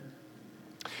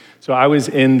So I was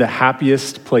in the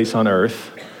happiest place on earth,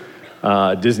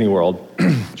 Disney World,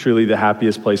 truly the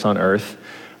happiest place on earth.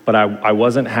 But I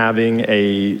wasn't having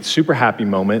a super happy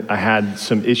moment. I had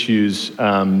some issues,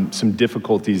 some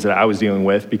difficulties that I was dealing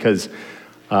with because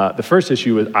the first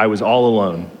issue was I was all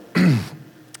alone.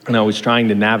 And I was trying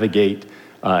to navigate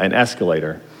an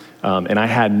escalator. And I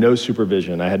had no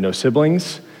supervision. I had no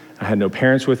siblings. I had no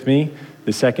parents with me.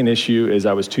 The second issue is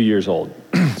I was 2 years old.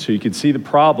 So you could see the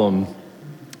problem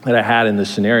that I had in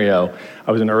this scenario.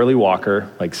 I was an early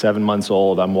walker, like 7 months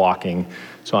old, I'm walking.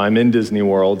 So I'm in Disney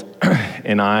World,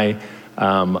 and I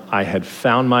had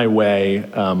found my way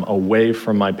away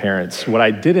from my parents. What I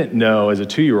didn't know as a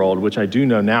 2-year-old, which I do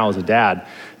know now as a dad,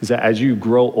 is that as you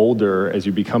grow older, as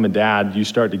you become a dad, you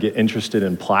start to get interested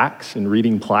in plaques and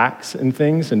reading plaques and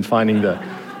things and finding the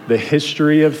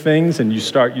history of things, and you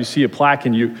see a plaque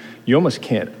and you almost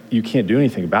can't do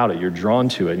anything about it. You're drawn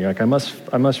to it, and you're like,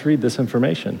 I must read this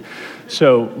information.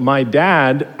 So my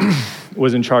dad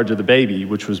was in charge of the baby,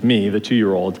 which was me, the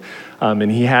 2-year-old,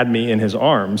 and he had me in his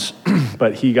arms,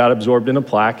 but he got absorbed in a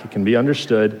plaque. It can be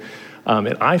understood,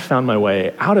 and I found my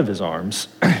way out of his arms,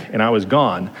 and I was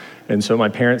gone. And so my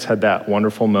parents had that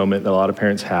wonderful moment that a lot of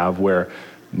parents have where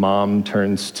mom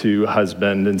turns to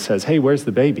husband and says, hey, where's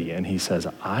the baby? And he says,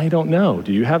 I don't know.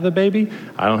 Do you have the baby?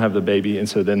 I don't have the baby. And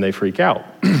so then they freak out.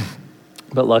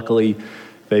 But luckily,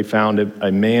 they found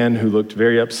a man who looked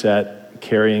very upset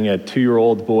carrying a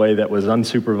 2-year-old boy that was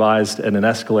unsupervised at an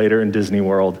escalator in Disney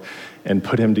World and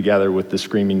put him together with the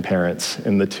screaming parents.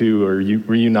 And the two are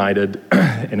reunited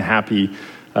and happy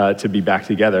to be back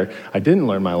together. I didn't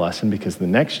learn my lesson because the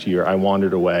next year I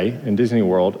wandered away in Disney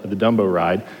World at the Dumbo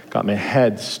ride, got my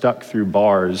head stuck through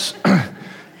bars,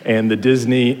 and the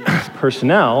Disney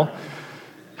personnel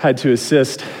had to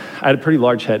assist. I had a pretty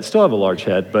large head, still have a large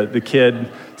head, but the kid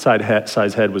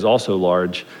size head was also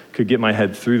large, could get my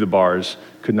head through the bars,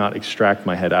 could not extract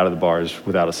my head out of the bars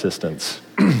without assistance.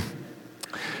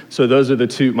 So those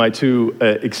are my two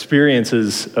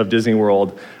experiences of Disney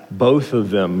World, both of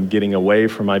them getting away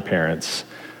from my parents,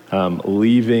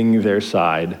 leaving their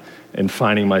side, and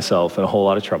finding myself in a whole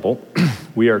lot of trouble.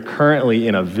 We are currently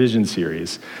in a vision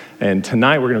series, and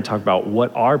tonight we're going to talk about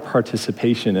what our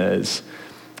participation is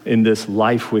in this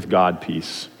life with God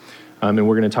piece. And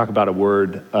we're going to talk about a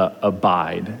word,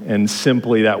 abide. And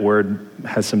simply that word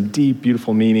has some deep,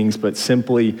 beautiful meanings, but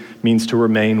simply means to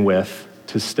remain with,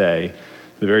 to stay.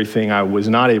 The very thing I was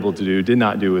not able to do, did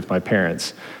not do with my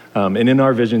parents. And in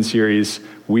our vision series,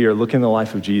 we are looking at the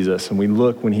life of Jesus, and we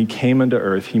look, when he came into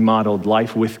earth, he modeled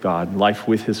life with God, life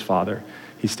with his Father.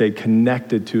 He stayed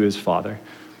connected to his Father.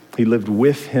 He lived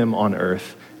with him on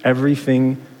earth.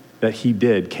 Everything that he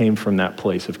did came from that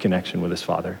place of connection with his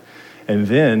Father. And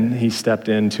then he stepped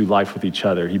into life with each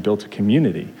other. He built a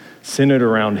community centered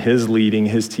around his leading,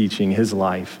 his teaching, his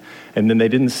life. And then they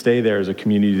didn't stay there as a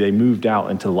community. They moved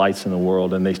out into lights in the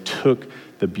world, and they took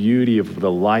the beauty of the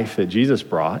life that Jesus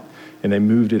brought, and they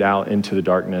moved it out into the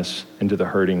darkness, into the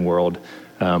hurting world,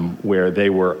 where they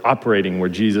were operating, where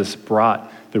Jesus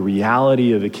brought the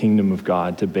reality of the kingdom of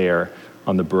God to bear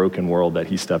on the broken world that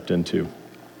he stepped into.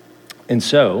 And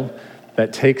so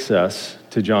that takes us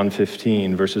to John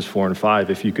 15, verses 4 and 5.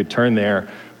 If you could turn there,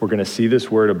 we're going to see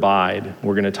this word abide.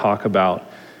 We're going to talk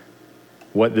about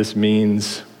what this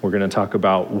means. We're going to talk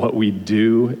about what we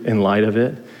do in light of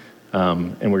it.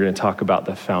 And we're going to talk about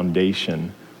the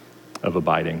foundation of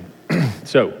abiding.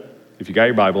 So, if you got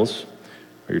your Bibles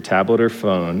or your tablet or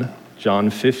phone, John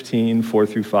 15, 4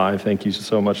 through 5. Thank you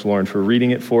so much, Lauren, for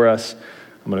reading it for us.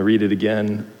 I'm going to read it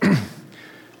again.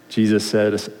 Jesus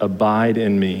said, abide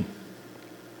in me,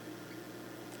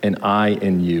 and I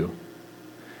in you.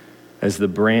 As the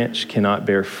branch cannot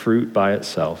bear fruit by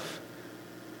itself,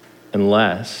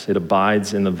 unless it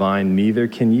abides in the vine, neither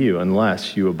can you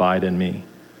unless you abide in me.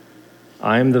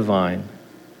 I am the vine,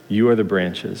 you are the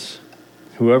branches.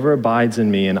 Whoever abides in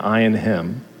me and I in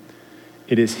him,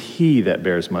 it is he that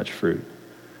bears much fruit.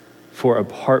 For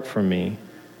apart from me,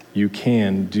 you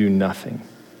can do nothing.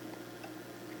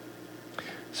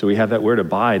 So we have that word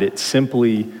abide. It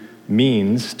simply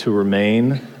means to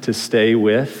remain, to stay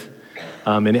with,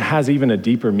 and it has even a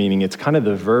deeper meaning. It's kind of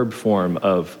the verb form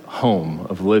of home,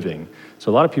 of living.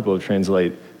 So a lot of people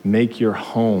translate, make your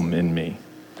home in me.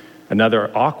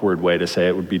 Another awkward way to say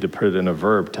it would be to put it in a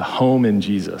verb, to home in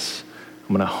Jesus. I'm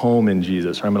going to home in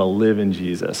Jesus, or I'm going to live in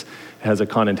Jesus. It has a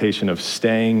connotation of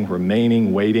staying,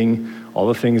 remaining, waiting, all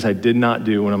the things I did not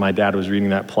do when my dad was reading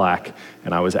that plaque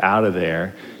and I was out of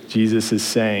there. Jesus is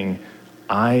saying,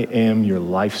 I am your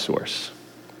life source.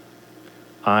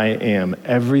 I am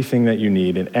everything that you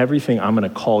need, and everything I'm going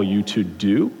to call you to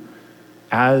do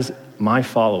as my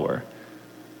follower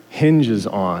hinges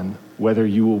on whether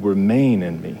you will remain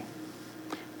in me,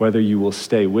 whether you will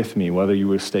stay with me, whether you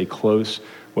will stay close,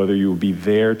 whether you will be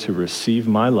there to receive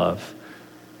my love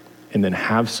and then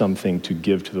have something to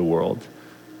give to the world.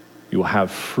 You will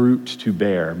have fruit to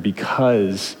bear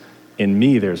because in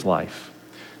me there's life.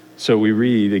 So we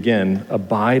read again,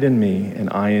 abide in me and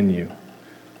I in you.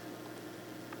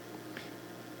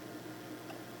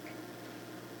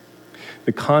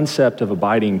 The concept of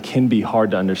abiding can be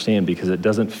hard to understand because it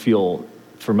doesn't feel,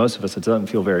 for most of us, it doesn't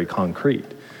feel very concrete.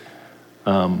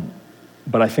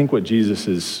 But I think what Jesus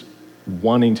is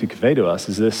wanting to convey to us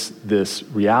is this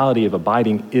reality of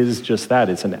abiding is just that.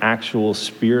 It's an actual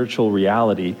spiritual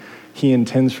reality he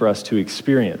intends for us to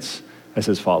experience as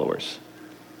his followers.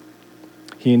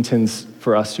 He intends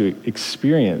for us to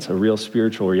experience a real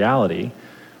spiritual reality,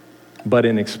 but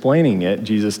in explaining it,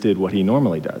 Jesus did what he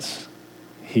normally does.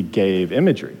 He gave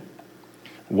imagery.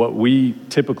 What we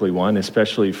typically want,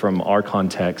 especially from our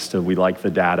context, we like the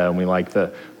data and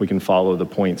we can follow the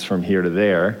points from here to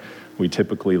there. We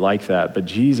typically like that, but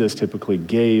Jesus typically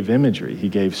gave imagery. He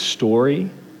gave story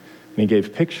and he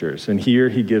gave pictures. And here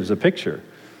he gives a picture.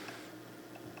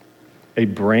 A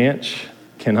branch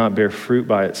cannot bear fruit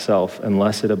by itself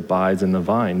unless it abides in the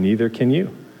vine. Neither can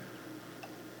you,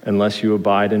 unless you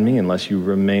abide in me, unless you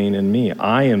remain in me.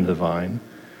 I am the vine.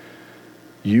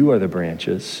 You are the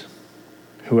branches.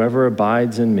 Whoever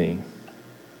abides in me,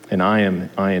 and I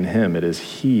in him, it is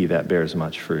he that bears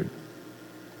much fruit.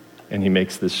 And he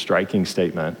makes this striking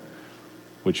statement,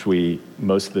 which we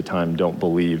most of the time don't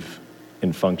believe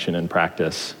in function and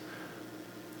practice.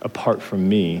 Apart from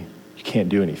me, you can't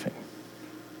do anything.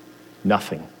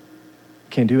 Nothing. You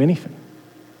can't do anything.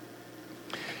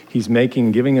 He's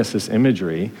giving us this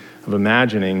imagery of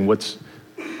imagining what's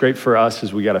great for us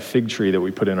is we got a fig tree that we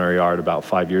put in our yard about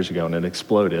 5 years ago and it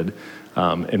exploded.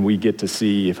 And we get to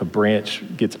see if a branch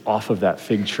gets off of that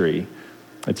fig tree,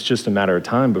 it's just a matter of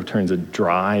time, but it turns a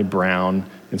dry brown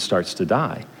and starts to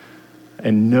die.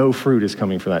 And no fruit is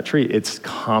coming from that tree. It's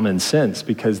common sense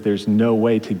because there's no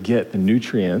way to get the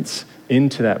nutrients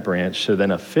into that branch so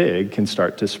then a fig can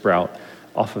start to sprout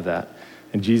off of that.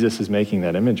 And Jesus is making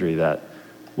that imagery that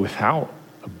without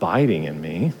abiding in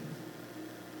me,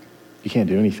 you can't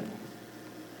do anything.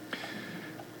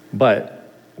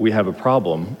 But we have a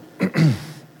problem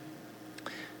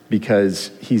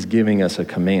because he's giving us a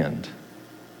command.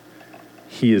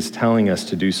 He is telling us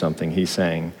to do something. He's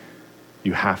saying,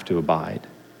 you have to abide.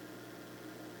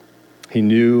 He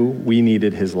knew we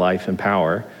needed his life and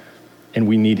power, and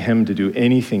we need him to do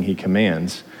anything he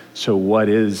commands. So what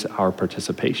is our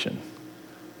participation?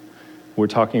 We're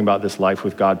talking about this life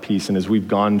with God peace, and as we've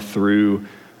gone through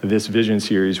this vision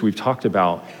series, we've talked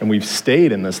about, and we've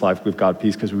stayed in this life with God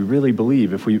peace because we really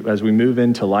believe as we move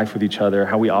into life with each other,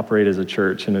 how we operate as a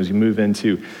church, and as we move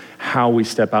into how we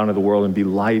step out into the world and be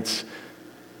lights,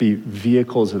 be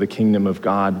vehicles of the kingdom of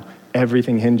God,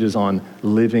 everything hinges on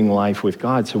living life with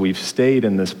God. So we've stayed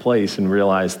in this place and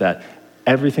realized that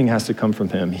everything has to come from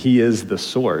him. He is the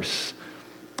source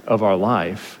of our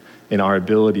life and our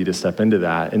ability to step into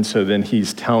that. And so then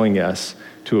he's telling us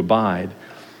to abide.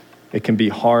 It can be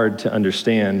hard to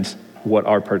understand what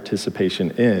our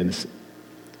participation is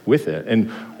with it.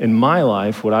 And in my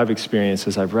life, what I've experienced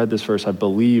is I've read this verse, I've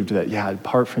believed that,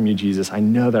 apart from you, Jesus, I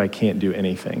know that I can't do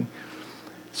anything.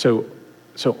 So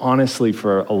honestly,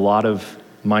 for a lot of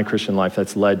my Christian life,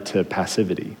 that's led to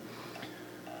passivity,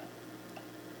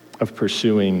 of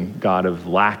pursuing God, of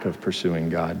lack of pursuing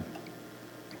God.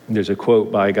 There's a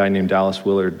quote by a guy named Dallas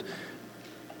Willard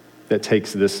that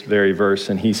takes this very verse,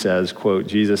 and he says, quote,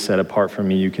 Jesus said, apart from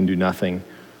me, you can do nothing.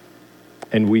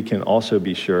 And we can also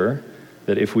be sure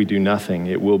that if we do nothing,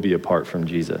 it will be apart from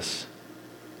Jesus.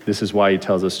 This is why he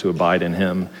tells us to abide in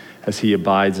him as he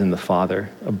abides in the Father.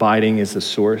 Abiding is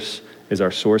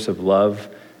our source of love,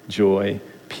 joy,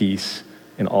 peace,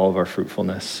 and all of our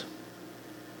fruitfulness.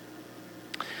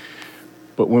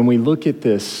 But when we look at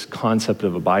this concept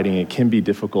of abiding, it can be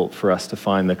difficult for us to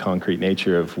find the concrete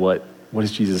nature of what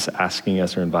is Jesus asking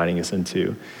us or inviting us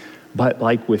into. But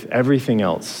like with everything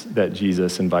else that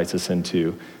Jesus invites us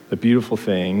into, the beautiful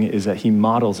thing is that he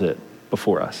models it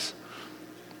before us.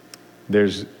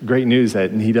 There's great news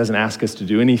that he doesn't ask us to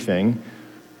do anything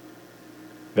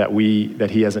that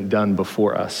he hasn't done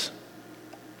before us.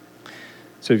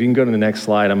 So if you can go to the next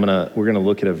slide, we're gonna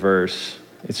look at a verse.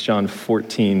 It's John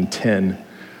 14:10.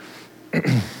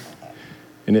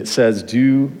 And it says,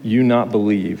 do you not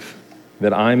believe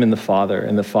that I'm in the Father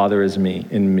and the Father is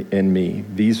in me?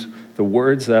 The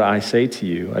words that I say to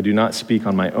you, I do not speak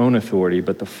on my own authority,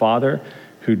 but the Father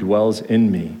who dwells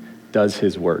in me does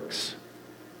his works.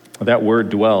 That word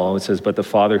dwell, it says, but the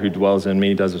Father who dwells in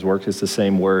me does his work. It's the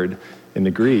same word in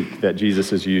the Greek that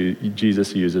Jesus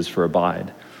uses for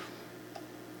abide.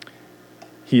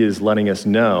 He is letting us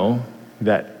know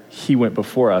that he went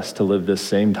before us to live this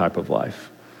same type of life.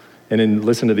 And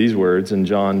listen to these words in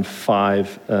John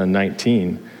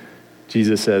 5:19.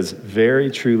 Jesus says, very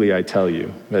truly I tell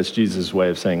you. That's Jesus' way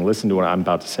of saying, listen to what I'm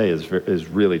about to say is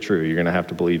really true. You're going to have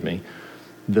to believe me.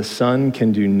 The Son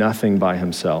can do nothing by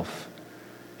himself.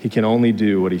 He can only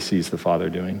do what he sees the Father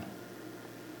doing.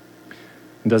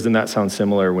 And doesn't that sound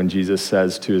similar when Jesus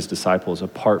says to his disciples,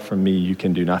 apart from me, you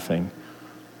can do nothing?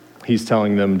 He's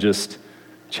telling them just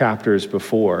chapters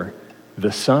before,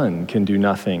 the Son can do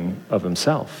nothing of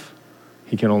himself.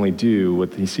 He can only do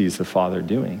what he sees the Father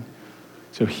doing.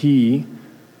 So he,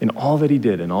 in all that he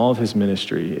did, in all of his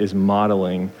ministry, is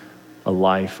modeling a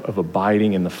life of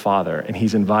abiding in the Father, and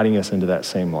he's inviting us into that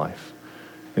same life.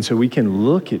 And so we can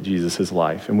look at Jesus'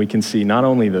 life, and we can see not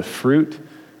only the fruit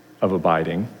of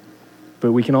abiding,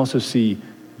 but we can also see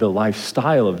the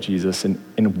lifestyle of Jesus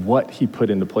and what he put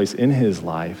into place in his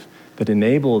life that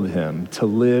enabled him to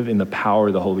live in the power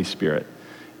of the Holy Spirit,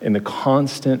 in the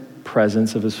constant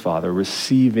presence of his Father,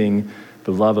 receiving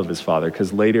the love of his Father.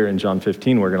 Because later in John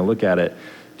 15, we're going to look at it,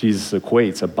 Jesus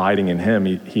equates abiding in him.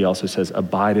 He also says,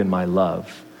 abide in my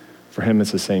love. For him,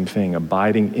 it's the same thing,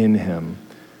 abiding in him.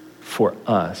 For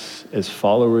us, as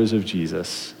followers of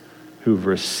Jesus, who've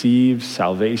received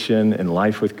salvation and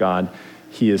life with God,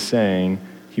 he is saying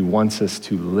he wants us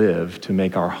to live, to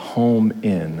make our home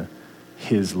in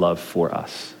his love for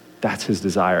us. That's his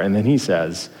desire. And then he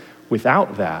says,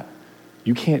 without that,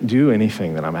 you can't do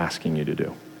anything that I'm asking you to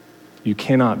do. You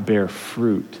cannot bear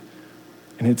fruit.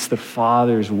 And it's the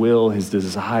Father's will, his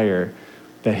desire,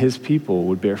 that his people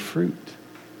would bear fruit,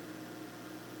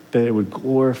 that it would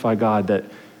glorify God, that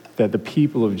the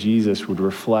people of Jesus would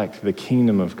reflect the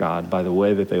kingdom of God by the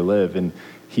way that they live. And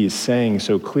he is saying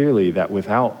so clearly that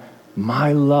without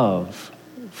my love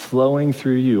flowing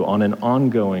through you on an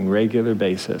ongoing, regular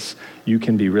basis, you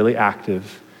can be really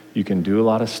active, you can do a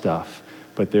lot of stuff,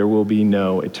 but there will be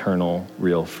no eternal,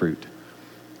 real fruit.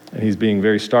 And he's being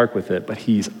very stark with it, but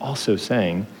he's also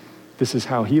saying, this is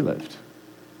how he lived.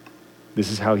 This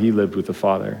is how he lived with the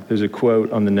Father. There's a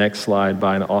quote on the next slide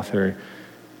by an author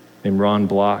named Ron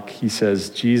Block. He says,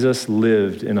 Jesus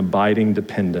lived in abiding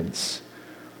dependence,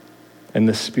 and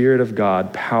the Spirit of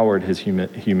God powered his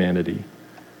humanity.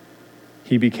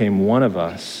 He became one of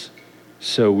us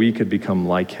so we could become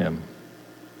like him,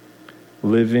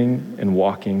 living and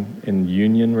walking in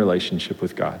union relationship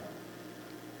with God.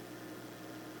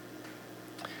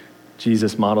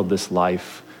 Jesus modeled this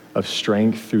life of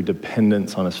strength through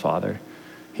dependence on his Father.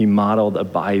 He modeled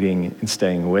abiding and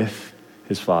staying with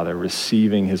his Father,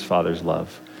 receiving his Father's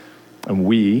love. And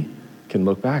we can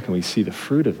look back and we see the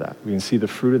fruit of that. We can see the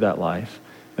fruit of that life.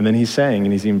 And then he's saying,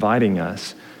 and he's inviting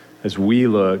us, as we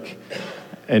look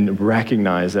and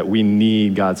recognize that we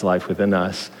need God's life within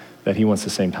us, that he wants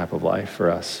the same type of life for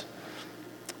us.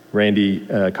 Randy,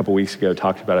 a couple weeks ago,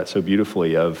 talked about it so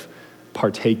beautifully of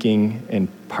partaking and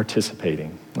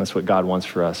participating. That's what God wants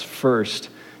for us. First,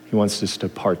 he wants us to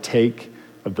partake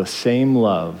of the same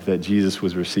love that Jesus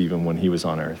was receiving when he was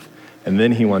on earth. And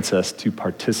then he wants us to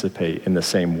participate in the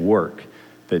same work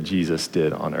that Jesus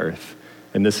did on earth.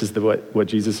 And this is what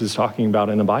Jesus is talking about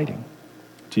in abiding.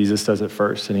 Jesus does it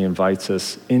first, and he invites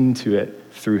us into it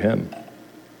through him.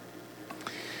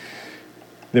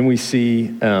 Then we see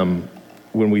when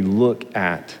we look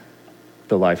at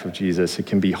the life of Jesus, it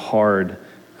can be hard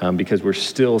because we're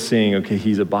still seeing, okay,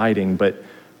 he's abiding, but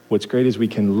what's great is we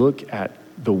can look at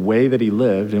the way that he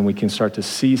lived and we can start to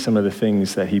see some of the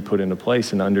things that he put into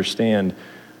place and understand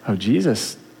how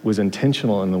Jesus was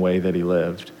intentional in the way that he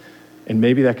lived. And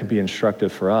maybe that can be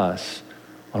instructive for us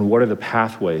on what are the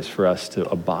pathways for us to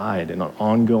abide and on an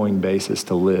ongoing basis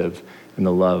to live in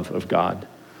the love of God.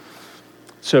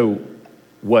 So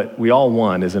what we all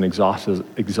want is an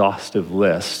exhaustive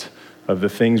list of the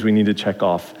things we need to check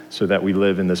off so that we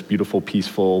live in this beautiful,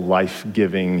 peaceful,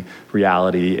 life-giving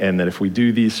reality, and that if we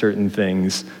do these certain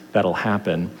things, that'll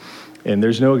happen. And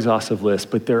there's no exhaustive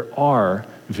list, but there are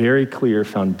very clear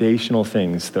foundational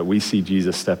things that we see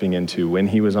Jesus stepping into when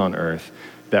he was on earth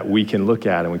that we can look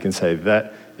at and we can say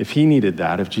that if he needed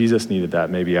that, if Jesus needed that,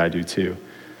 maybe I do too.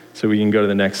 So we can go to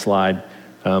the next slide.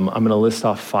 I'm going to list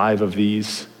off 5 of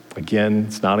these. Again,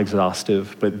 it's not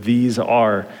exhaustive, but these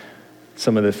are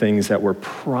some of the things that were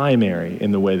primary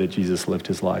in the way that Jesus lived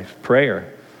his life.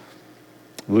 Prayer.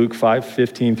 Luke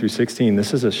 5:15 through 16.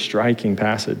 This is a striking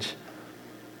passage.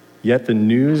 Yet the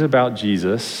news about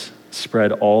Jesus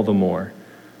spread all the more,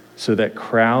 so that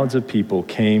crowds of people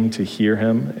came to hear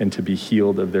him and to be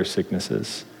healed of their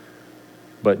sicknesses.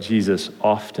 But Jesus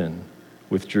often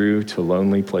withdrew to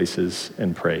lonely places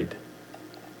and prayed.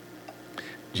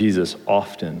 Jesus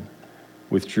often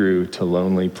withdrew to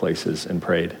lonely places and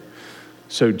prayed.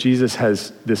 So Jesus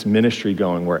has this ministry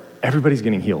going where everybody's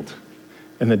getting healed.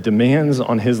 And the demands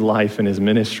on his life and his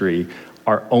ministry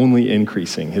are only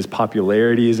increasing. His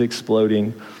popularity is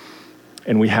exploding.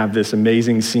 And we have this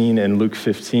amazing scene in Luke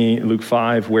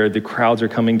 5, where the crowds are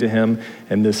coming to him,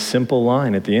 and this simple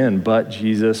line at the end, but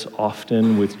Jesus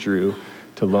often withdrew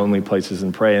to lonely places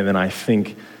and pray. And then I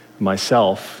think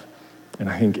myself, and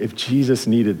I think if Jesus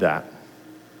needed that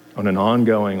on an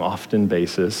ongoing, often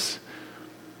basis,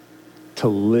 to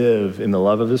live in the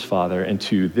love of his Father and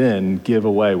to then give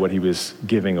away what he was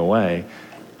giving away,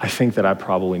 I think that I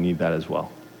probably need that as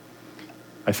well.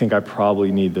 I think I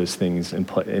probably need those things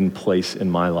in place in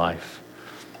my life.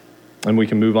 And we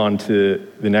can move on to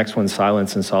the next one,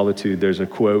 silence and solitude. There's a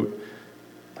quote,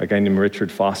 a guy named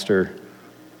Richard Foster.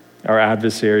 Our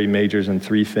adversary majors in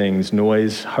three things: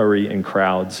 noise, hurry, and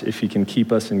crowds. If he can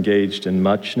keep us engaged in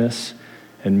muchness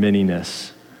and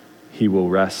manyness, he will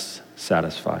rest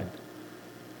satisfied.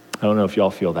 I don't know if y'all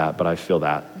feel that, but I feel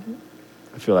that.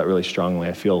 I feel that really strongly.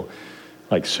 I feel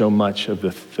like so much of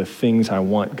the things I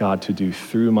want God to do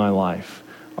through my life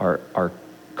are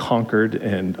conquered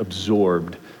and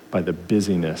absorbed by the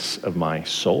busyness of my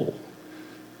soul.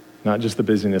 Not just the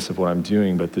busyness of what I'm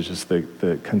doing, but there's just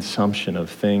the consumption of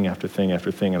thing after thing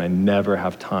after thing, and I never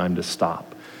have time to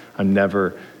stop. I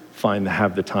never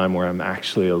have the time where I'm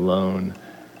actually alone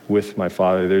with my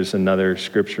Father. There's another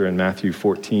scripture in Matthew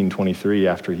 14:23,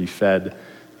 after he fed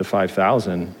the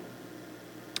 5,000. It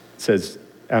says,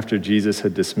 after Jesus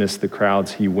had dismissed the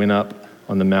crowds, he went up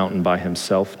on the mountain by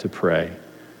himself to pray.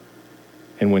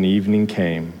 And when evening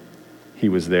came, he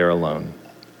was there alone.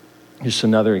 Just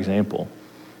another example.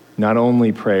 Not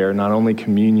only prayer, not only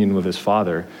communion with his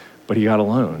Father, but he got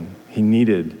alone.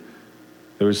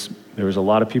 There was a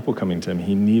lot of people coming to him.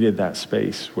 He needed that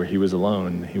space where he was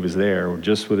alone. He was there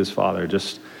just with his Father,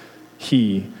 just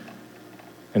he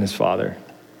and his Father.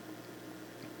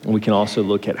 And we can also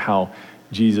look at how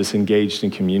Jesus engaged in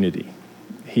community.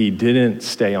 He didn't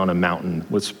stay on a mountain.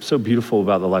 What's so beautiful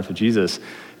about the life of Jesus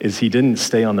is he didn't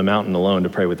stay on the mountain alone to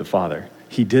pray with the Father.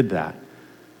 He did that.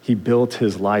 He built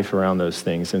his life around those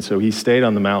things. And so he stayed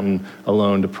on the mountain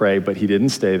alone to pray, but he didn't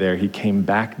stay there. He came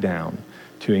back down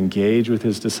to engage with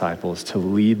his disciples, to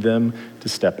lead them, to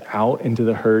step out into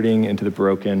the hurting, into the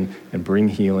broken, and bring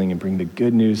healing and bring the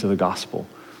good news of the gospel.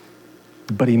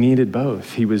 But he needed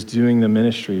both. He was doing the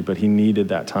ministry, but he needed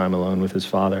that time alone with his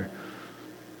Father.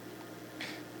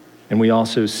 And we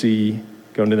also see,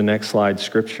 going to the next slide,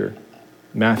 scripture.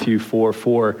 Matthew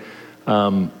 4:4.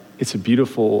 It's a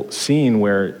beautiful scene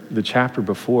where the chapter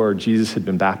before, Jesus had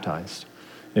been baptized.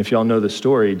 And if y'all know the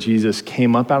story, Jesus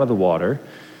came up out of the water,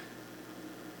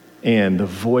 and the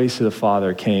voice of the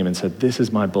Father came and said, "This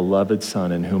is my beloved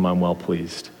Son in whom I'm well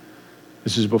pleased."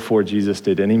 This is before Jesus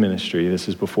did any ministry. This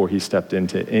is before he stepped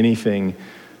into anything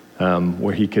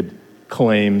where he could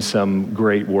claim some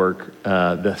great work.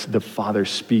 The Father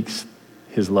speaks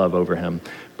his love over him.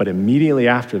 But immediately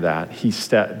after that,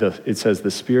 it says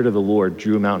the Spirit of the Lord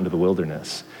drew him out into the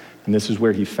wilderness. And this is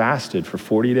where he fasted for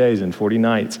 40 days and 40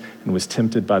 nights and was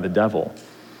tempted by the devil.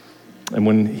 And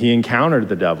when he encountered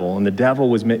the devil, and the devil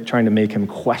was trying to make him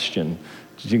question,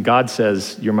 God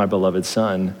says, "You're my beloved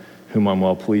Son, whom I'm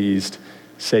well pleased."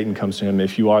 Satan comes to him,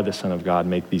 "If you are the Son of God,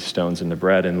 make these stones into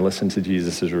bread." And listen to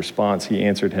Jesus' response. He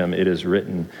answered him, "It is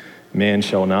written, man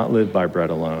shall not live by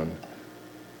bread alone,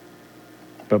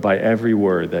 but by every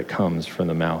word that comes from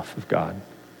the mouth of God."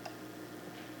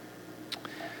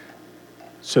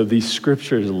 So these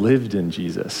scriptures lived in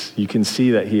Jesus. You can see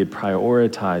that he had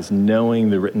prioritized knowing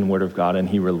the written word of God, and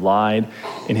he relied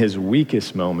in his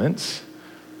weakest moments,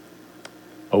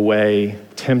 away,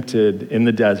 tempted in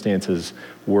the circumstances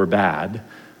were bad,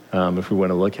 if we want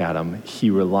to look at them. He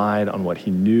relied on what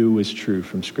he knew was true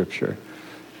from Scripture.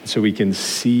 So we can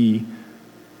see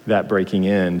that breaking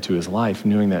into his life,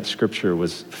 knowing that Scripture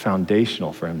was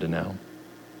foundational for him to know.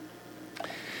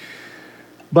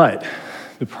 But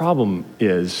the problem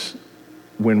is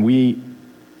when we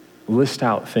list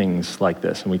out things like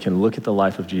this and we can look at the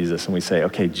life of Jesus and we say,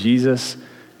 okay, Jesus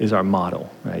is our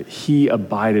model, right? He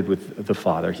abided with the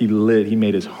Father. He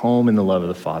made his home in the love of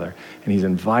the Father, and he's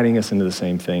inviting us into the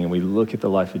same thing. And we look at the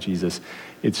life of Jesus.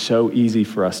 It's so easy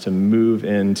for us to move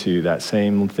into that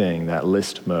same thing, that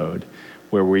list mode,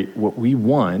 where what we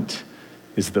want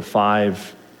is the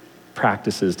 5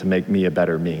 practices to make me a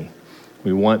better me.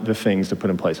 We want the things to put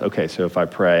in place. Okay, so if I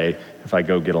pray, if I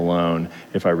go get a loan,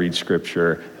 if I read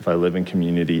scripture, if I live in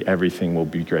community, everything will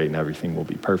be great and everything will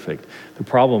be perfect. The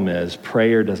problem is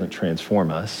prayer doesn't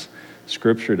transform us.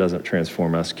 Scripture doesn't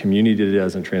transform us. Community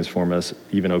doesn't transform us.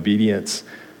 Even obedience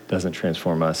doesn't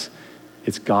transform us.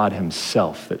 It's God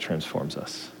himself that transforms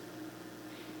us.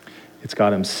 It's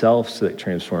God himself that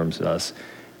transforms us.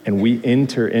 And we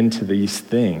enter into these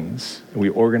things, and we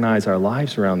organize our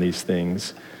lives around these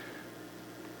things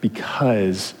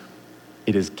because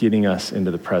it is getting us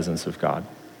into the presence of God.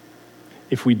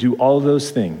 If we do all those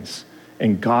things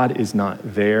and God is not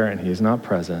there and he is not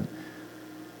present,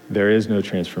 there is no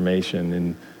transformation.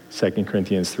 In 2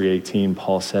 Corinthians 3:18,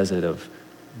 Paul says it of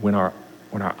when our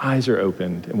eyes are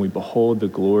opened and we behold the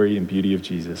glory and beauty of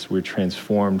Jesus, we're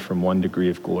transformed from one degree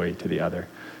of glory to the other.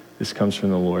 This comes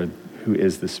from the Lord, who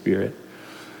is the Spirit.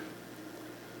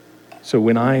 So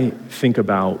when I think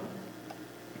about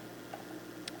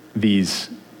these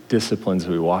disciplines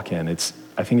we walk in,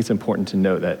 I think it's important to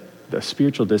note that the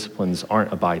spiritual disciplines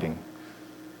aren't abiding.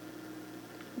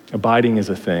 Abiding is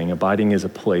a thing. Abiding is a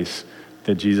place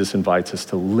that Jesus invites us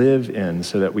to live in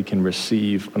so that we can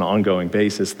receive on an ongoing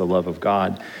basis the love of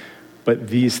God. But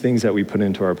these things that we put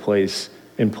into our place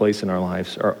in our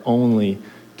lives are only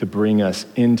to bring us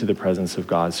into the presence of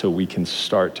God so we can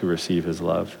start to receive his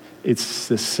love. It's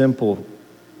the simple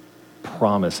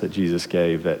promise that Jesus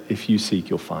gave that if you seek,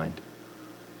 you'll find.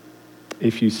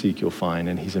 If you seek, you'll find.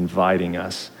 And he's inviting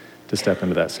us to step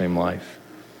into that same life.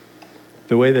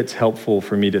 The way that's helpful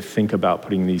for me to think about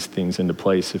putting these things into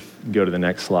place, if you go to the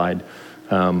next slide,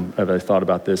 as I thought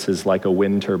about this, is like a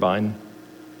wind turbine.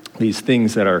 These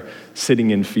things that are sitting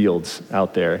in fields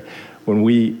out there. When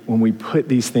we put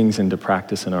these things into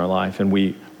practice in our life and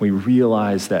we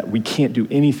realize that we can't do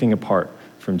anything apart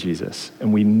from Jesus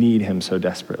and we need him so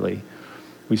desperately,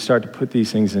 we start to put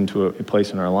these things into a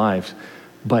place in our lives.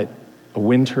 But a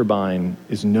wind turbine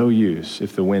is no use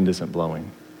if the wind isn't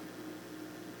blowing.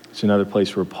 It's another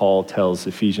place where Paul tells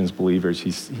Ephesians believers,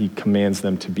 he commands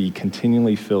them to be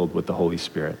continually filled with the Holy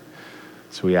Spirit.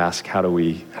 So we ask, how do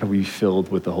we be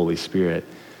filled with the Holy Spirit?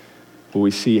 Well,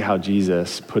 we see how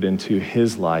Jesus put into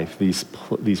his life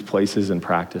these places and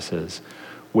practices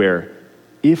where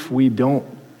if we don't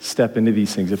step into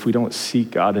these things, if we don't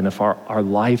seek God, and if our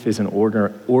life isn't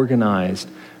organized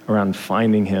around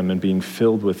finding him and being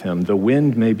filled with him, the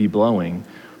wind may be blowing,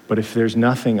 but if there's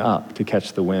nothing up to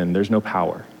catch the wind, there's no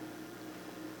power.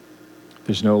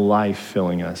 There's no life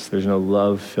filling us. There's no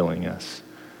love filling us.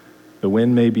 The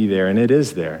wind may be there, and it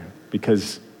is there,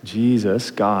 because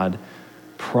Jesus, God,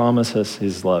 promised us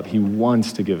his love. He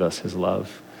wants to give us his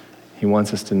love. He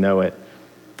wants us to know it,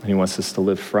 and he wants us to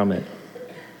live from it.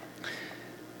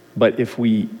 But if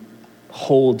we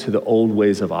hold to the old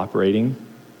ways of operating,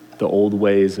 the old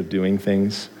ways of doing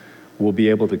things, we'll be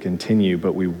able to continue,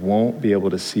 but we won't be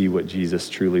able to see what Jesus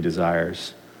truly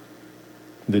desires.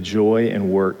 The joy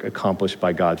and work accomplished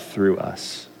by God through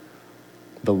us,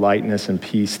 the lightness and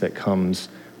peace that comes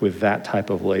with that type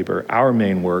of labor. Our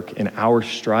main work and our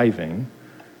striving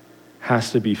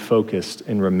has to be focused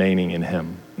in remaining in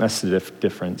him. That's the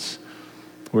difference.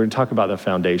 We're going to talk about the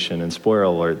foundation, and spoiler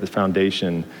alert, the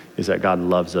foundation is that God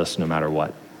loves us no matter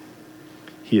what.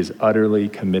 He is utterly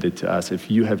committed to us. If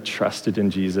you have trusted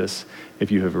in Jesus,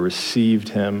 if you have received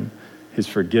him, his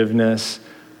forgiveness,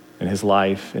 and his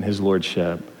life and his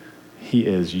lordship, he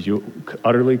is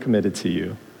utterly committed to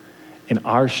you. And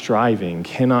our striving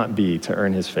cannot be to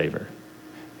earn his favor.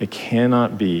 It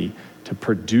cannot be to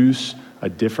produce a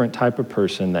different type of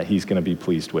person that he's going to be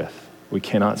pleased with. We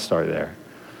cannot start there.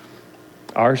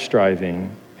 Our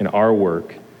striving and our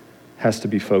work has to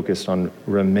be focused on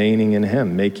remaining in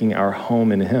him, making our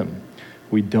home in him.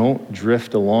 We don't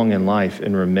drift along in life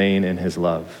and remain in his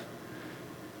love.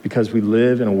 Because we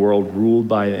live in a world ruled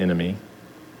by an enemy,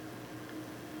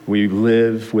 we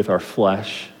live with our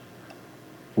flesh,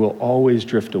 we'll always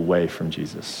drift away from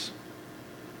Jesus.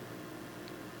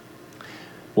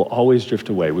 We'll always drift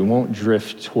away. We won't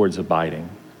drift towards abiding.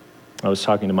 I was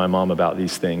talking to my mom about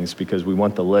these things because we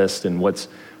want the list, and what's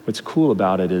cool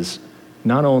about it is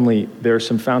not only there are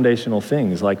some foundational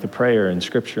things like the prayer and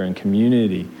scripture and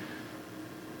community,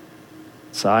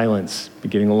 silence,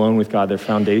 getting alone with God, they're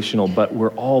foundational, but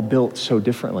we're all built so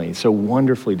differently, so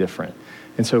wonderfully different.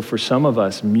 And so for some of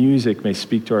us, music may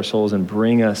speak to our souls and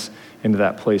bring us into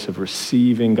that place of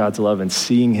receiving God's love and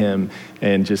seeing him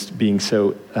and just being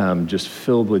so just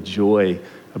filled with joy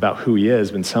about who he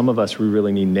is. But some of us, we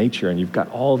really need nature, and you've got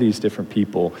all these different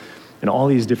people in all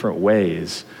these different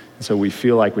ways. And so we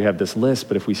feel like we have this list,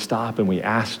 but if we stop and we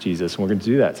ask Jesus, and we're going to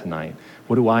do that tonight,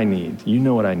 what do I need? You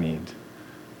know what I need.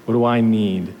 What do I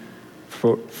need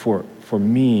for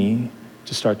me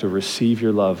to start to receive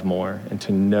your love more and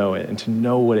to know it and to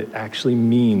know what it actually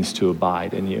means to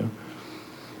abide in you.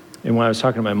 And when I was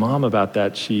talking to my mom about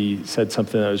that, she said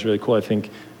something that was really cool. I think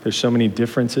there's so many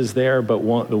differences there, but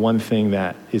the one thing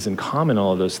that is in common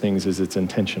all of those things is it's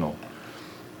intentional.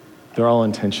 They're all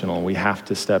intentional. We have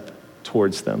to step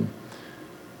towards them.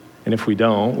 And if we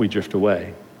don't, we drift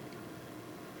away.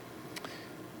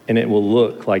 And it will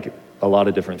look like a lot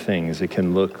of different things. It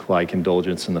can look like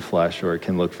indulgence in the flesh, or it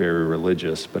can look very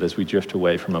religious. But as we drift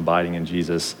away from abiding in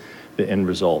Jesus, the end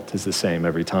result is the same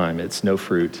every time. It's no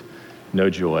fruit,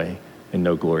 no joy, and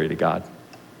no glory to God.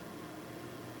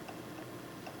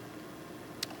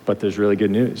 But there's really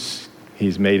good news.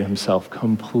 He's made himself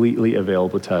completely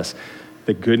available to us.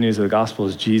 The good news of the gospel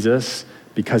is Jesus,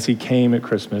 because he came at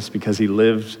Christmas, because he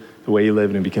lived the way he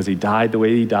lived, and because he died the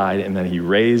way he died, and then he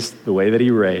raised the way that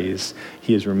he raised,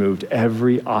 he has removed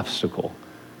every obstacle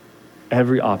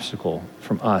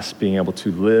from us being able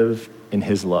to live in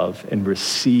his love and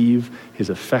receive his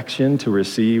affection, to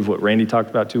receive what Randy talked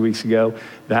about 2 weeks ago,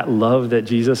 that love that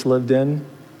Jesus lived in,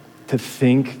 to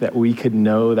think that we could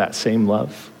know that same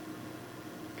love,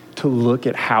 to look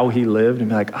at how he lived and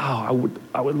be like, oh,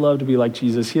 I would love to be like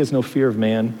Jesus. He has no fear of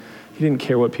man. He didn't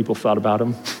care what people thought about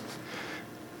him.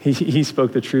 He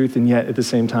spoke the truth, and yet at the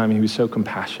same time, he was so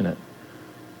compassionate.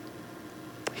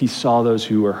 He saw those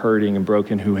who were hurting and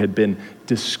broken, who had been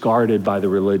discarded by the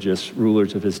religious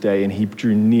rulers of his day, and he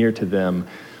drew near to them,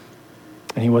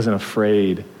 and he wasn't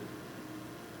afraid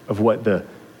of what the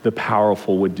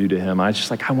powerful would do to him. I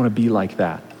want to be like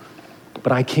that.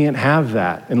 But I can't have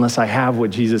that unless I have what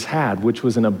Jesus had, which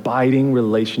was an abiding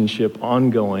relationship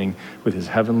ongoing with his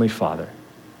heavenly Father.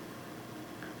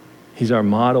 He's our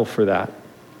model for that.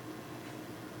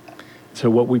 So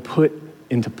what we put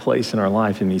into place in our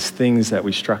life, and these things that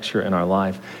we structure in our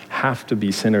life, have to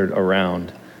be centered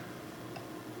around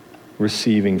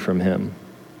receiving from him.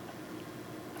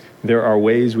 There are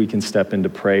ways we can step into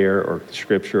prayer or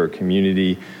scripture or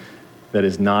community that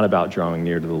is not about drawing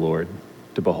near to the Lord,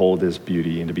 to behold his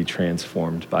beauty and to be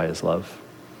transformed by his love.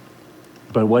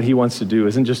 But what he wants to do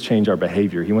isn't just change our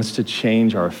behavior. He wants to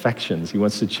change our affections. He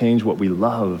wants to change what we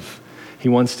love. He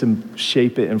wants to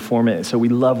shape it and form it so we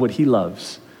love what he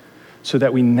loves, so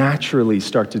that we naturally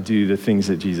start to do the things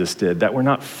that Jesus did, that we're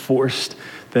not forced,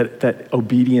 that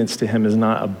obedience to him is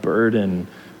not a burden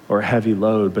or a heavy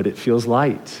load, but it feels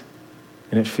light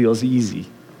and it feels easy.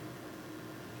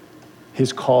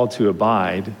 His call to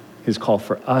abide, his call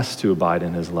for us to abide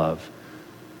in his love,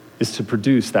 is to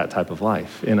produce that type of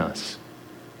life in us.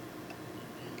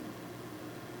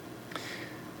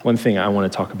 One thing I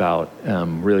want to talk about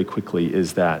really quickly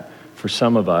is that for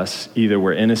some of us, either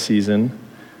we're in a season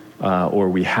or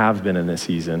we have been in a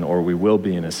season or we will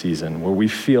be in a season where we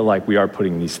feel like we are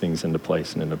putting these things into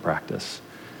place and into practice.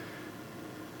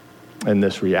 And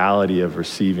this reality of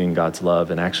receiving God's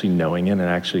love and actually knowing it and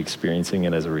actually experiencing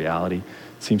it as a reality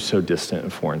seems so distant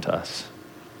and foreign to us.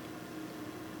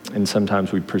 And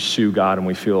sometimes we pursue God and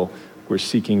we feel we're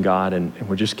seeking God and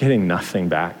we're just getting nothing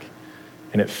back.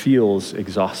 And it feels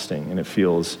exhausting and it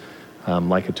feels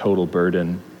like a total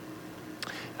burden.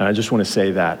 And I just want to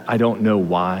say that I don't know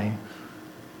why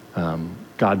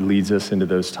God leads us into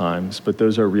those times, but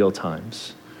those are real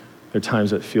times. They're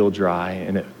times that feel dry,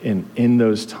 and in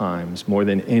those times, more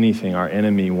than anything, our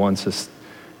enemy wants us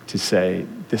to say,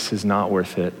 this is not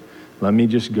worth it. Let me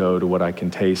just go to what I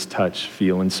can taste, touch,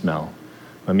 feel, and smell.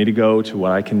 Let me to go to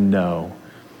what I can know,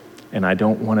 and I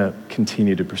don't want to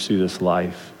continue to pursue this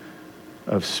life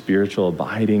of spiritual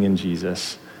abiding in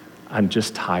Jesus. I'm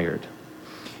just tired.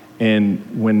 And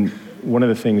one of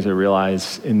the things I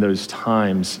realize in those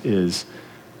times is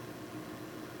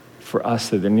for us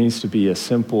that there needs to be a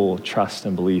simple trust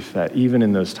and belief that even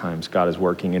in those times, God is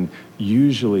working. And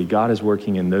usually God is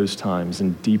working in those times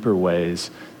in deeper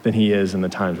ways than he is in the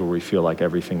times where we feel like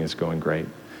everything is going great.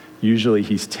 Usually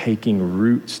he's taking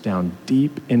roots down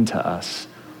deep into us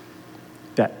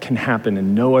that can happen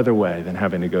in no other way than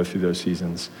having to go through those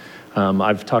seasons.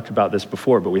 I've talked about this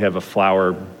before, but we have a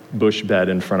flower bush bed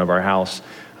in front of our house.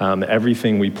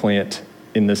 Everything we plant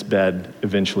in this bed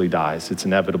eventually dies. It's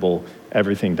inevitable.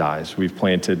 Everything dies. We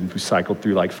cycled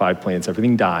through like 5 plants.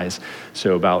 Everything dies.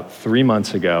 So about 3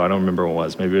 months ago, I don't remember what it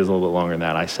was, maybe it was a little bit longer than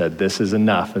that, I said, this is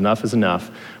enough. Enough is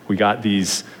enough. We got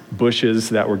these bushes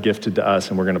that were gifted to us,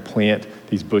 and we're going to plant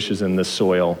these bushes in this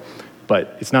soil.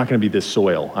 But it's not going to be this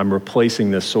soil. I'm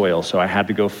replacing this soil. So I had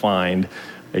to go find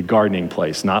a gardening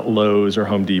place, not Lowe's or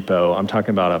Home Depot. I'm talking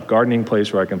about a gardening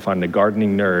place where I can find a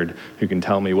gardening nerd who can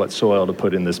tell me what soil to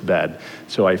put in this bed.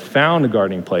 So I found a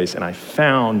gardening place, and I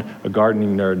found a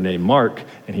gardening nerd named Mark,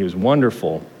 and he was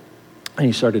wonderful. And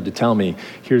he started to tell me,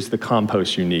 here's the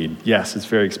compost you need. Yes, it's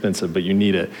very expensive, but you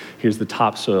need it. Here's the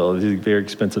topsoil. This is very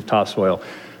expensive topsoil.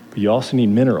 But you also need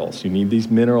minerals. You need these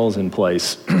minerals in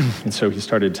place. And so he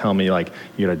started to tell me, like,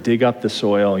 you got to dig up the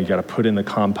soil, you got to put in the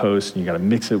compost, and you got to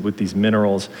mix it with these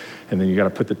minerals, and then you got to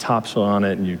put the topsoil on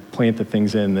it, and you plant the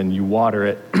things in, then you water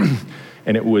it.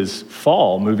 And it was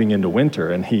fall moving into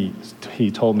winter. And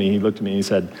he told me, he looked at me, and he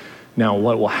said, now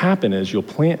what will happen is you'll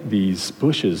plant these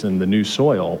bushes in the new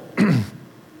soil,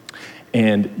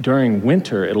 and during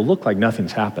winter, it'll look like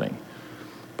nothing's happening.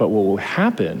 But what will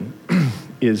happen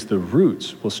is the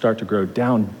roots will start to grow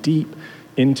down deep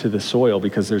into the soil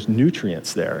because there's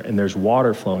nutrients there and there's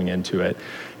water flowing into it.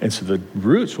 And so the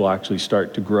roots will actually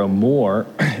start to grow more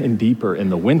and deeper in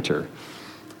the winter.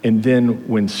 And then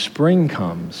when spring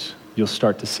comes, you'll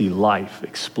start to see life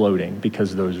exploding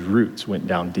because those roots went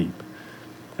down deep.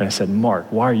 And I said,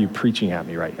 Mark, why are you preaching at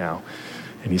me right now?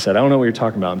 And he said, I don't know what you're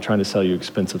talking about. I'm trying to sell you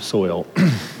expensive soil.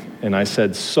 And I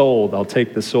said, sold, I'll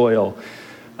take the soil.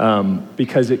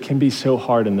 Because it can be so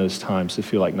hard in those times to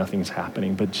feel like nothing's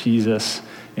happening. But Jesus,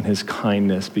 in his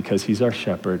kindness, because he's our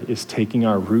shepherd, is taking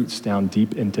our roots down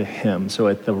deep into him. So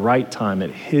at the right time,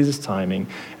 at his timing,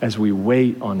 as we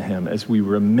wait on him, as we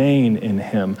remain in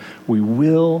him, we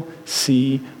will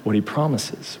see what he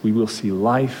promises. We will see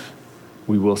life.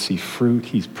 We will see fruit.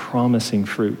 He's promising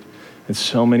fruit. And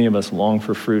so many of us long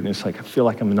for fruit, and it's like, I feel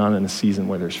like I'm not in a season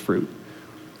where there's fruit.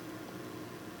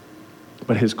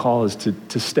 But his call is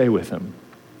to stay with him.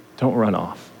 Don't run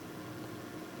off.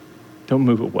 Don't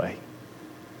move away.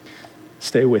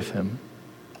 Stay with him.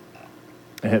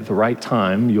 And at the right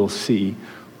time, you'll see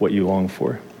what you long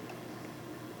for.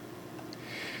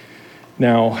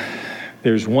 Now,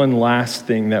 there's one last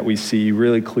thing that we see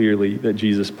really clearly that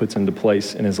Jesus puts into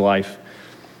place in his life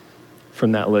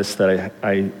from that list that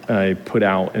I put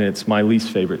out, and it's my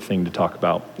least favorite thing to talk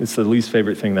about. It's the least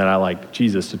favorite thing that I like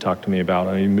Jesus to talk to me about.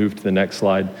 I mean, move to the next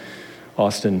slide,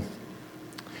 Austin.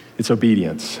 It's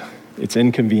obedience. It's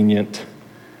inconvenient.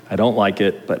 I don't like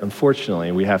it, but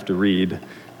unfortunately, we have to read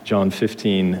John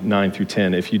 15, 9 through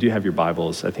 10. If you do have your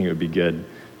Bibles, I think it would be good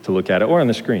to look at it, or on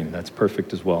the screen. That's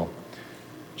perfect as well.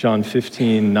 John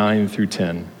 15, 9 through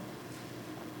 10.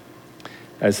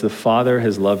 As the Father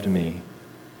has loved me,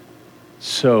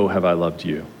 so have I loved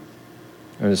you.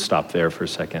 I'm going to stop there for a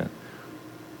second.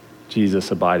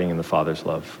 Jesus abiding in the Father's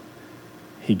love.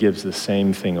 He gives the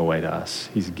same thing away to us.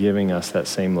 He's giving us that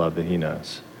same love that he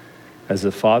knows. As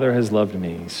the Father has loved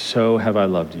me, so have I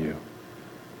loved you.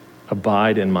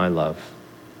 Abide in my love.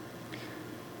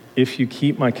 If you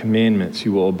keep my commandments,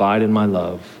 you will abide in my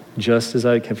love, just as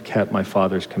I have kept my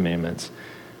Father's commandments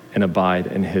and abide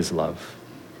in his love.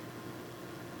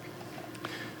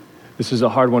 This is a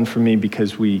hard one for me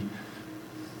because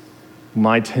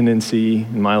my tendency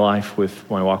in my life with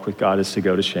my walk with God is to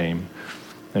go to shame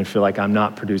and feel like I'm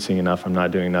not producing enough, I'm not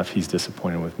doing enough, he's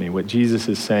disappointed with me. What Jesus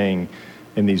is saying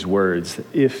in these words,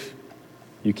 if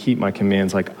you keep my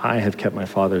commands like I have kept my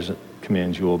Father's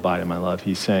commands, you will abide in my love.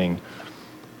 He's saying,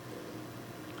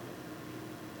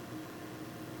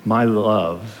 my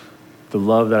love, the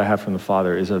love that I have from the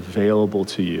Father is available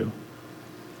to you.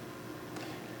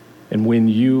 And when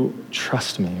you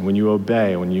trust me, when you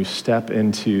obey, when you step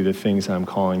into the things that I'm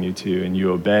calling you to, and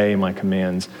you obey my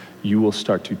commands, you will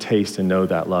start to taste and know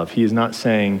that love. He is not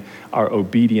saying our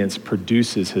obedience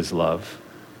produces his love,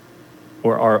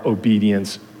 or our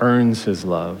obedience earns his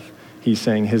love. He's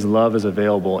saying his love is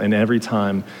available, and every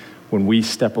time when we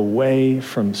step away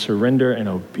from surrender and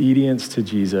obedience to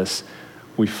Jesus,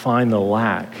 we find the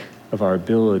lack of our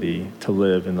ability to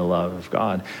live in the love of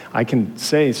God. I can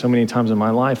say so many times in my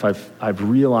life, I've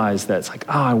realized that it's like,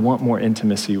 I want more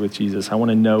intimacy with Jesus. I want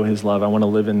to know his love. I want to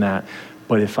live in that.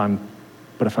 But if I'm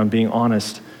being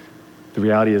honest, the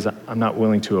reality is I'm not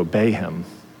willing to obey him.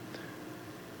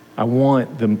 I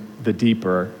want the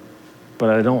deeper, but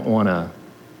I don't want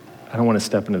to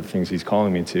step into the things he's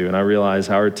calling me to. And I realize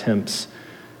our attempts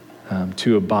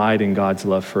to abide in God's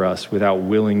love for us without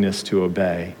willingness to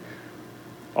obey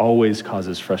always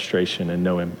causes frustration and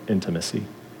no intimacy.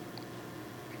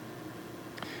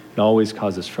 It always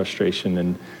causes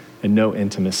frustration and no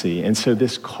intimacy. And so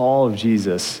this call of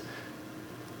Jesus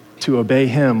to obey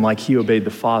him like he obeyed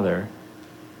the Father,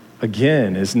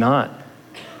 again, is not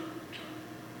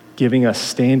giving us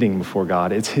standing before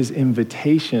God. It's his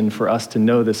invitation for us to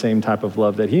know the same type of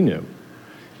love that he knew.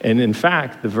 And in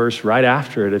fact, the verse right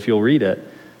after it, if you'll read it,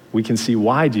 we can see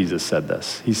why Jesus said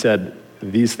this. He said,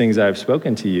 these things I have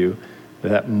spoken to you,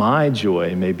 that my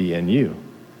joy may be in you,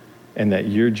 and that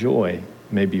your joy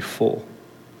may be full.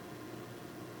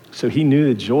 So he knew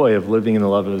the joy of living in the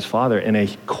love of his Father, and a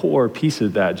core piece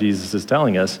of that Jesus is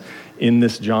telling us in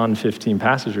this John 15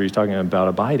 passage where he's talking about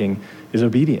abiding is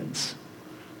obedience.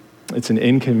 It's an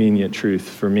inconvenient truth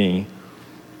for me,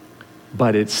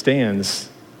 but it stands,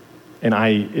 and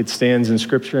it stands in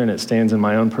Scripture and it stands in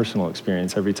my own personal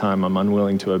experience every time I'm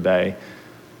unwilling to obey.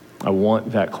 I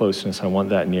want that closeness, I want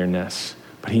that nearness,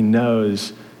 but he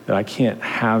knows that I can't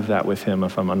have that with him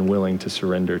if I'm unwilling to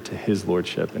surrender to his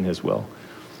lordship and his will.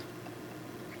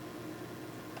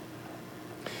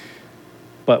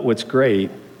 But what's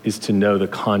great is to know the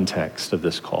context of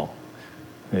this call.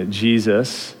 That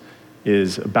Jesus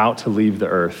is about to leave the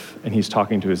earth, and he's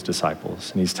talking to his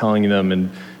disciples, and he's telling them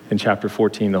in chapter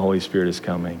 14, the Holy Spirit is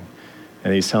coming,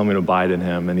 and he's telling them to abide in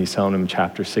him, and he's telling them in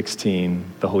chapter 16,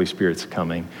 the Holy Spirit's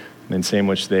coming. And then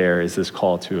sandwiched there is this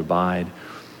call to abide.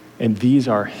 And these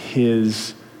are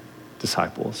his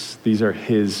disciples. These are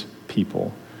his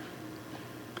people.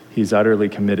 He's utterly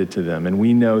committed to them. And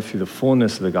we know through the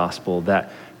fullness of the gospel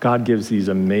that God gives these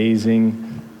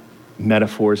amazing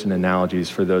metaphors and analogies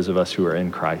for those of us who are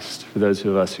in Christ, for those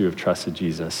of us who have trusted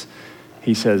Jesus.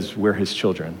 He says we're his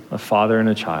children, a father and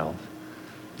a child.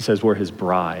 He says we're his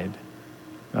bride,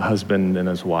 a husband and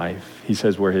his wife. He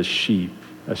says we're his sheep,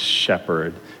 a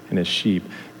shepherd and his sheep.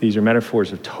 These are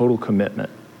metaphors of total commitment.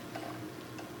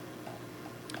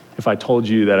 If I told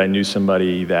you that I knew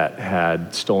somebody that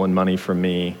had stolen money from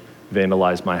me,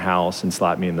 vandalized my house, and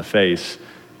slapped me in the face,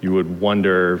 you would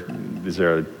wonder, is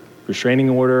there a restraining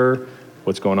order?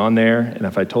 What's going on there? And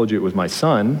if I told you it was my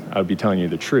son, I would be telling you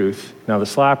the truth. Now, the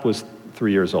slap was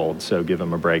 3 years old, so give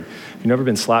him a break. If you've never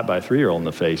been slapped by a 3-year-old in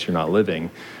the face, you're not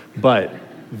living. But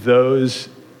those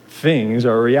things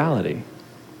are a reality.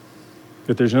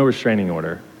 If there's no restraining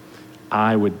order,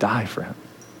 I would die for him.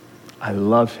 I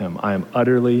love him. I am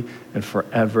utterly and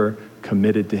forever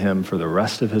committed to him for the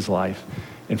rest of his life.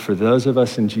 And for those of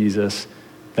us in Jesus,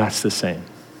 that's the same.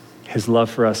 His love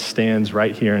for us stands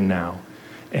right here and now.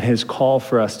 And his call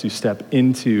for us to step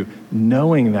into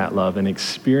knowing that love and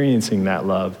experiencing that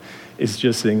love is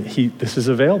just saying, this is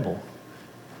available.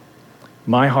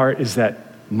 My heart is that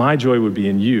my joy would be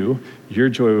in you, your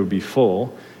joy would be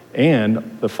full,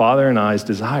 and the Father and I's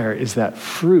desire is that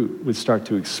fruit would start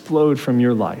to explode from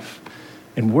your life.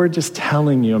 And we're just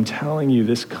telling you, I'm telling you,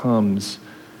 this comes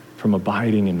from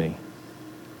abiding in me.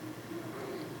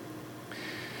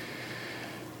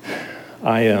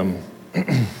 I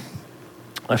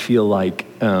feel like,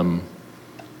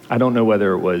 I don't know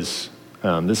whether it was,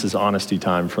 this is honesty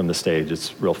time from the stage,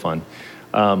 it's real fun.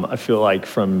 I feel like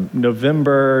from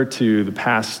November to the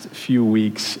past few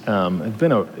weeks, it's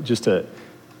been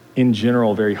in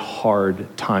general, very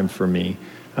hard time for me.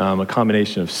 A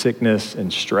combination of sickness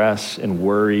and stress and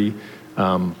worry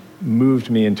moved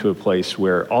me into a place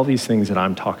where all these things that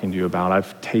I'm talking to you about,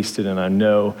 I've tasted and I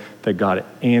know that God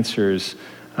answers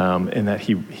and that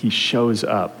he shows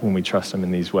up when we trust him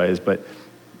in these ways. But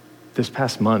this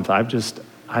past month,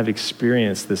 I've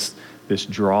experienced this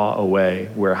draw away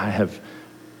where I have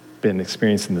been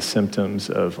experiencing the symptoms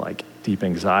of like deep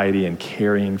anxiety and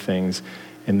carrying things.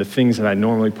 And the things that I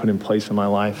normally put in place in my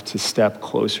life to step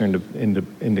closer and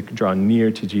to draw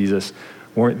near to Jesus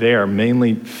weren't there,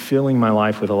 mainly filling my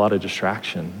life with a lot of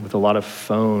distraction, with a lot of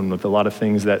phone, with a lot of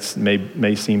things that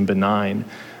may seem benign,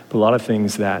 but a lot of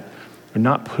things that are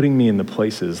not putting me in the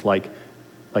places like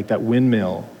that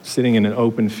windmill sitting in an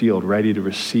open field ready to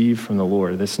receive from the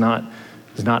Lord. It's not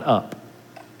up.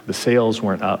 The sails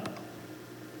weren't up.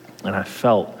 And I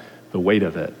felt the weight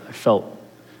of it. I felt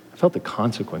the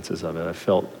consequences of it. I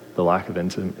felt the lack of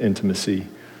intimacy.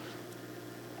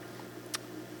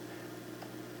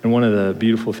 And one of the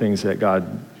beautiful things that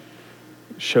God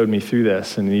showed me through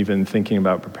this, and even thinking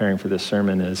about preparing for this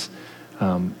sermon, is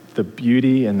the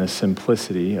beauty and the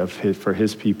simplicity for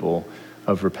his people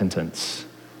of repentance.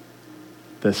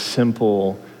 The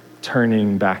simple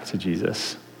turning back to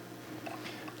Jesus.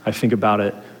 I think about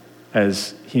it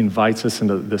as he invites us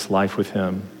into this life with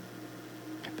him,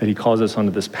 that he calls us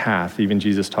onto this path. Even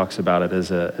Jesus talks about it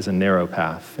as a narrow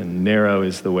path, and narrow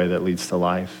is the way that leads to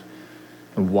life,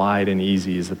 and wide and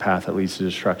easy is the path that leads to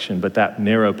destruction. But that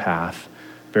narrow path,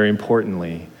 very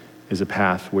importantly, is a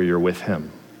path where you're with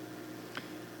him.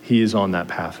 He is on that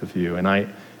path with you, and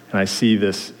I see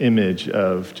this image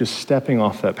of just stepping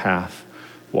off that path,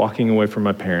 walking away from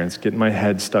my parents, getting my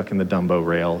head stuck in the Dumbo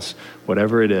rails,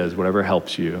 whatever it is, whatever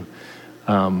helps you.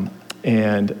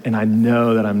 And I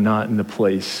know that I'm not in the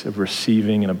place of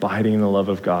receiving and abiding in the love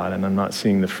of God, and I'm not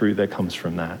seeing the fruit that comes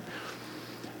from that.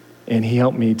 And he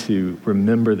helped me to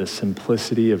remember the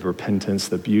simplicity of repentance,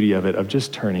 the beauty of it, of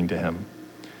just turning to him,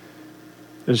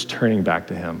 just turning back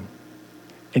to him.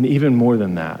 And even more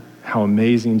than that, how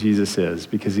amazing Jesus is,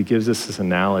 because he gives us this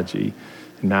analogy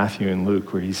in Matthew and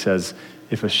Luke where he says,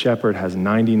 if a shepherd has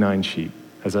 99 sheep,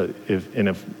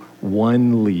 if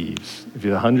one leaves, if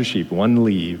you have 100 sheep, one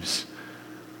leaves,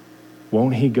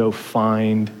 won't he go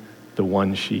find the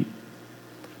one sheep?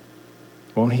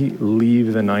 Won't he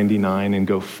leave the 99 and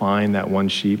go find that one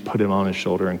sheep, put him on his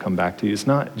shoulder, and come back to you? It's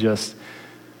not just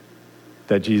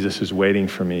that Jesus is waiting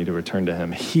for me to return to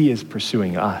him. He is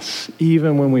pursuing us,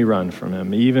 even when we run from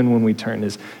him, even when we turn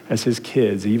as his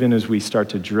kids, even as we start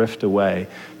to drift away.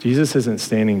 Jesus isn't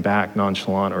standing back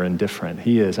nonchalant or indifferent.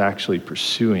 He is actually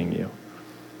pursuing you.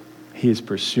 He is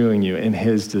pursuing you, and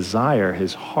his desire,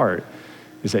 his heart,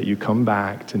 is that you come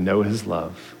back to know his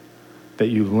love, that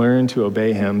you learn to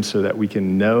obey him so that we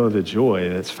can know the joy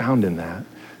that's found in that.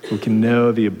 We can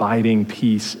know the abiding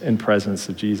peace and presence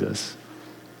of Jesus.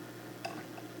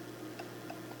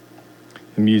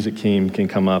 The music team can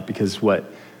come up, because what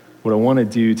I want to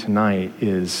do tonight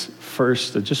is,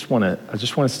 first, I just want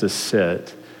us to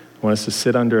sit. I want us to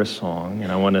sit under a song,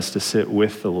 and I want us to sit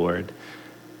with the Lord,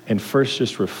 and first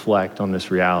just reflect on this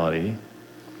reality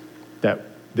that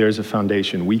there's a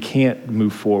foundation. We can't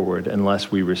move forward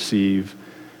unless we receive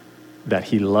that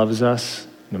he loves us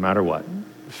no matter what.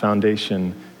 The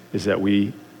foundation is that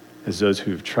we, as those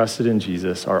who have trusted in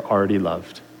Jesus, are already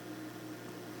loved.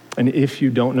 And if you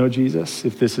don't know Jesus,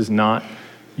 if this is not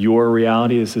your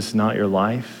reality, if this is not your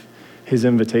life, his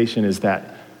invitation is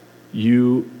that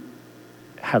you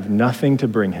have nothing to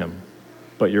bring him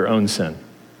but your own sin.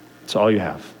 It's all you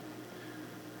have.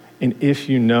 And if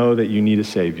you know that you need a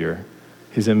Savior,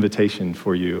 his invitation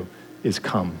for you is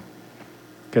come,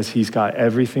 because he's got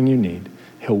everything you need.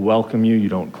 He'll welcome you. You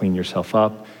don't clean yourself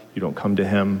up. You don't come to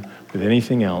him with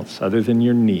anything else other than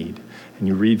your need. And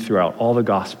you read throughout all the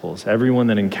Gospels, everyone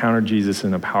that encountered Jesus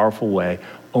in a powerful way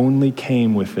only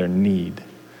came with their need.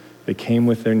 They came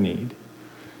with their need.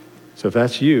 So if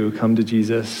that's you, come to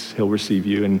Jesus. He'll receive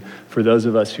you. And for those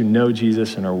of us who know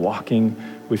Jesus and are walking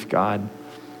with God,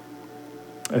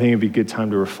 I think it'd be a good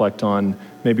time to reflect on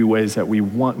maybe ways that we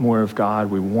want more of God,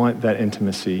 we want that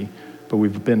intimacy, but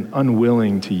we've been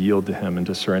unwilling to yield to him and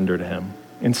to surrender to him.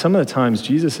 And some of the times,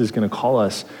 Jesus is going to call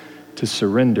us to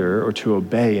surrender or to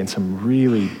obey in some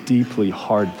really deeply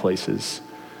hard places.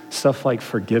 Stuff like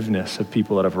forgiveness of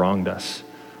people that have wronged us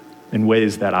in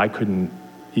ways that I couldn't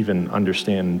even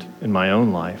understand in my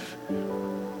own life.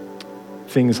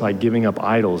 Things like giving up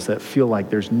idols that feel like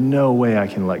there's no way I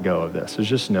can let go of this. There's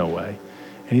just no way.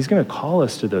 And he's going to call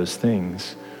us to those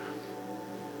things.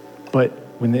 But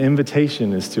when the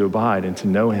invitation is to abide and to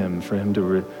know him, for him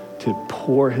to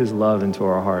pour his love into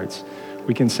our hearts,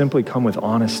 we can simply come with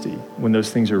honesty when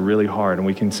those things are really hard. And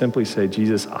we can simply say,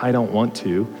 Jesus, I don't want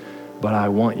to, but I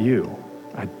want you.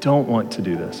 I don't want to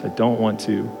do this. I don't want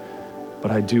to,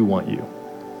 but I do want you.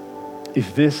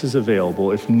 If this is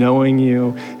available, if knowing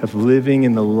you, if living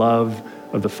in the love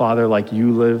of the Father like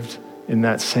you lived in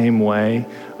that same way,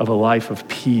 of a life of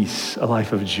peace, a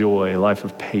life of joy, a life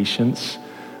of patience,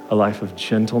 a life of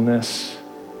gentleness,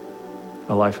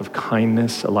 a life of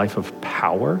kindness, a life of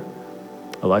power,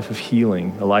 a life of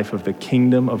healing, a life of the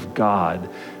kingdom of God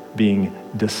being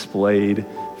displayed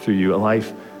through you, a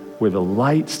life where the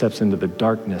light steps into the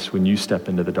darkness when you step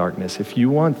into the darkness. If you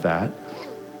want that,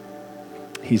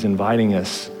 he's inviting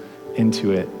us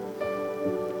into it.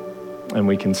 And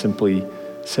we can simply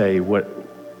say, what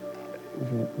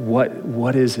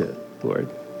is it, Lord?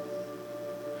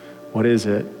 What is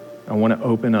it? I want to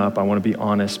open up. I want to be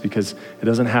honest, because it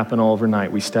doesn't happen all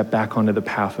overnight. We step back onto the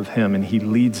path of him, and he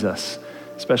leads us,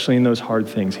 especially in those hard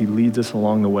things. He leads us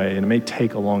along the way, and it may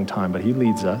take a long time, but he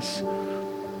leads us.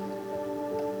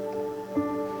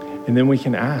 And then we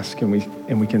can ask, and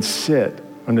we can sit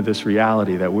under this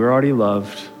reality that we're already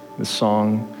loved. The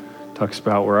song talks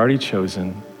about we're already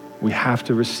chosen. We have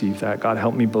to receive that. God,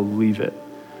 help me believe it.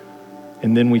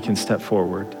 And then we can step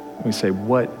forward. We say,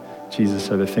 what,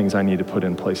 Jesus, are the things I need to put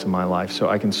in place in my life so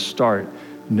I can start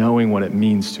knowing what it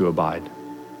means to abide?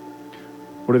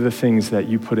 What are the things that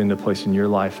you put into place in your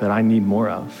life that I need more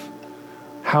of?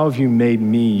 How have you made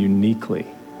me uniquely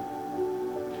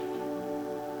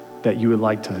that you would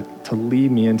like to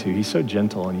lead me into? He's so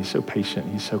gentle and he's so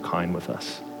patient. He's so kind with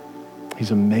us.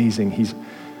 He's amazing. He's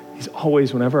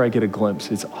always, whenever I get a glimpse,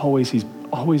 he's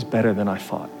always better than I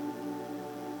thought.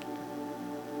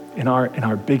 In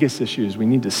our biggest issues, we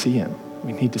need to see him.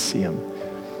 We need to see him.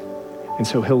 And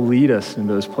so he'll lead us in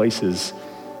those places,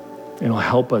 and he'll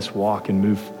help us walk and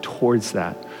move towards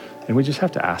that. And we just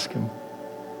have to ask him.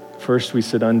 First, we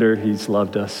sit under, he's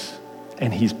loved us,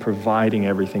 and he's providing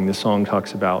everything. The song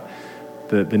talks about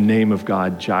the name of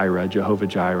God, Jireh, Jehovah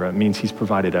Jireh. It means he's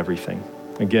provided everything.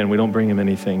 Again, we don't bring him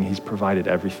anything. He's provided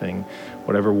everything.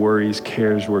 Whatever worries,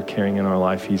 cares we're carrying in our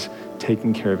life, he's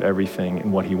taken care of everything.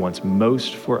 And what he wants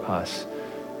most for us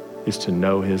is to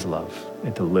know his love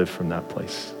and to live from that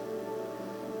place.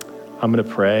 I'm going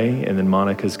to pray, and then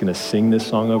Monica's going to sing this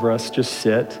song over us. Just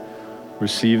sit,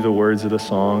 receive the words of the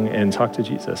song, and talk to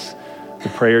Jesus. The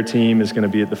prayer team is going to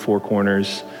be at the four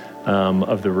corners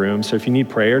of the room. So if you need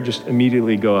prayer, just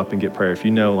immediately go up and get prayer. If you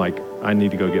know, like, I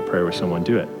need to go get prayer with someone,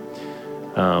 do it.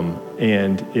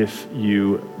 And if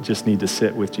you just need to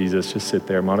sit with Jesus, just sit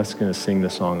there. Monica's going to sing the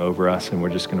song over us, and we're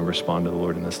just going to respond to the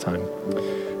Lord in this time.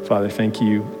 Father, thank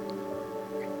you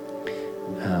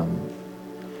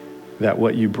that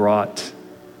what you brought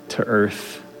to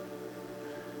earth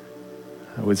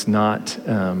was not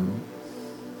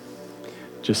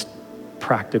just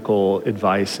practical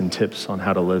advice and tips on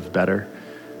how to live better,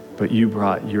 but you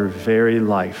brought your very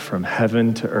life from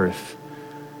heaven to earth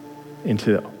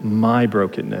into my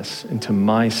brokenness, into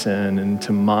my sin,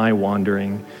 into my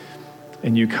wandering,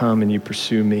 and you come and you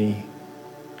pursue me,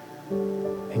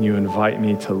 and you invite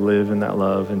me to live in that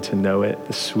love and to know it,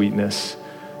 the sweetness,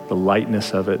 the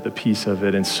lightness of it, the peace of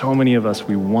it. And so many of us,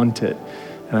 we want it.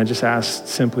 And I just ask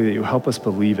simply that you help us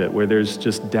believe it. Where there's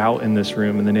just doubt in this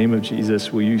room, in the name of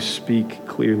Jesus, will you speak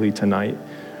clearly tonight?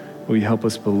 Will you help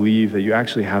us believe that you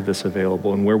actually have this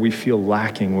available? And where we feel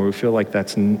lacking, where we feel like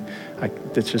that's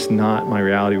just not my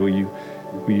reality, will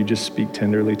you just speak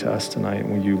tenderly to us tonight?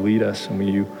 And will you lead us? And will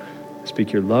you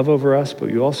speak your love over us? But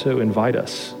you also invite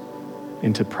us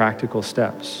into practical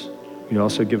steps. You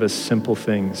also give us simple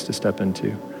things to step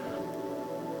into.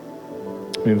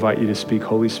 We invite you to speak.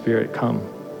 Holy Spirit, come.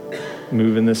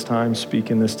 Move in this time,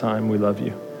 speak in this time. We love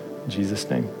you. In Jesus'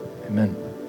 name, amen.